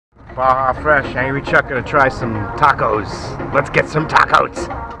Baja Fresh, Angry Chuck gonna try some tacos. Let's get some tacos.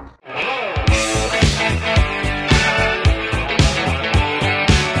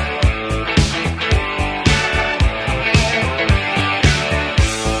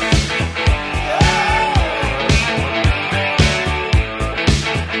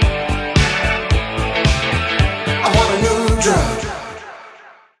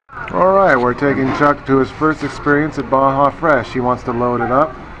 Alright, we're taking Chuck to his first experience at Baja Fresh. He wants to load it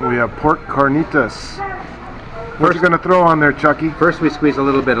up. We have pork carnitas. What you going to throw on there, Chucky? First we squeeze a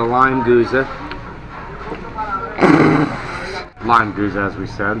little bit of lime gouza. Lime gouza, as we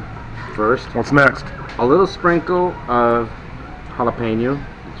said. First. What's next? A little sprinkle of jalapeno,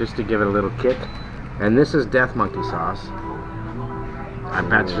 just to give it a little kick. And this is death monkey sauce. I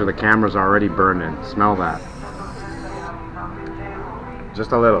bet you the camera's already burning. Smell that.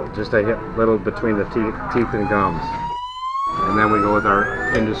 Just a little, just a little between the teeth and gums. And then we go with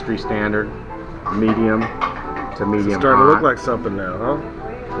our industry standard, medium to medium. It's starting to look like something now, huh?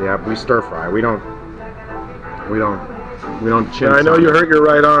 Yeah, we stir fry. We don't chin. Now, I know you hurt your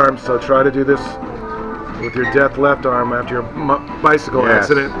right arm, so try to do this with your death left arm after your bicycle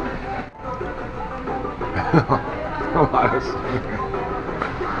accident.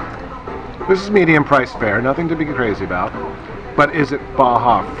 This is medium price fare, nothing to be crazy about. But is it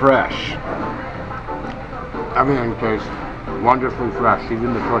Baja Fresh? Everything tastes wonderfully fresh,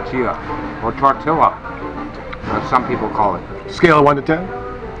 even the tortilla, or tortilla, as some people call it. Scale of 1 to 10?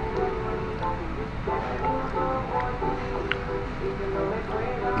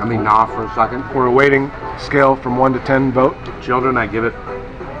 Let me gnaw for a second. We're awaiting scale from 1 to 10 vote. Children, I give it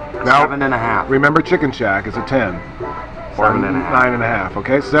Now, 7.5. Remember, Chicken Shack is a 10. 7.5. 9.5,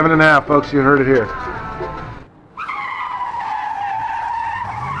 okay? 7.5, folks, you heard it here.